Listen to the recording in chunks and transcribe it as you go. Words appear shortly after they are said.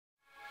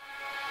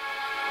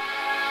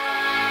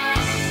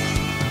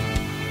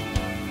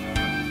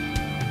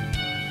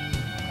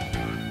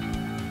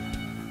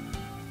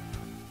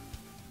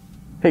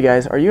Hey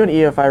guys, are you an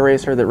EFI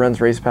racer that runs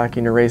Racepak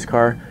in your race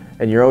car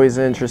and you're always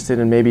interested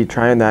in maybe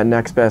trying that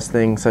next best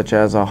thing such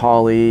as a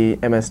Holley,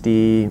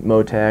 MSD,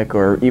 Motec,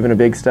 or even a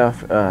big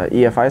stuff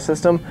EFI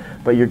system,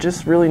 but you're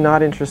just really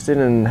not interested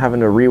in having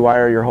to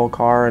rewire your whole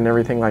car and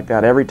everything like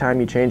that every time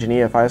you change an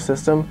EFI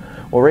system?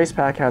 Well,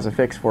 Racepak has a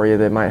fix for you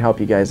that might help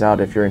you guys out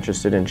if you're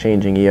interested in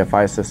changing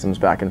EFI systems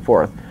back and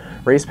forth.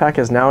 Racepak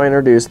has now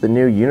introduced the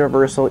new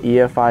Universal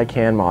EFI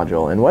Can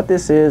Module, and what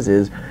this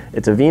is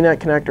it's a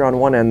V-NET connector on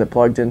one end that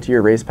plugs into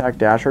your Racepak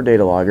dash or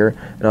data logger,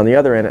 and on the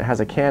other end it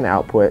has a CAN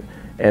output,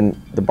 and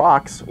the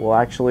box will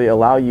actually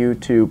allow you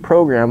to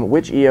program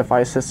which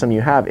EFI system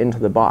you have into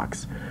the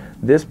box.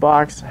 This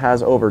box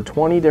has over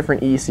 20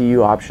 different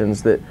ECU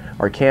options that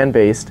are CAN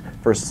based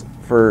for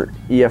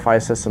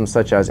EFI systems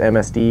such as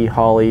MSD,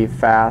 Holley,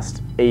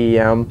 Fast,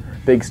 AEM,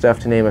 big stuff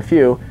to name a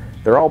few.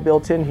 They're all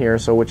built in here,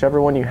 so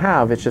whichever one you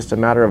have, it's just a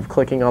matter of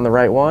clicking on the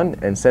right one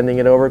and sending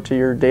it over to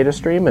your data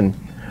stream, and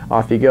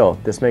off you go.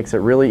 This makes it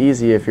really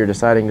easy if you're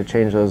deciding to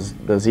change those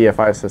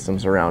EFI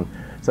systems around.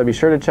 So be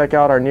sure to check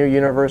out our new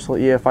Universal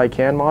EFI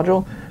Can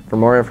module. For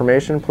more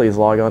information, please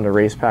log on to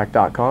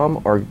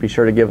racepak.com or be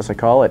sure to give us a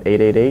call at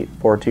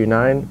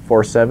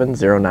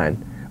 888-429-4709.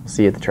 We'll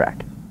see you at the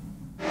track.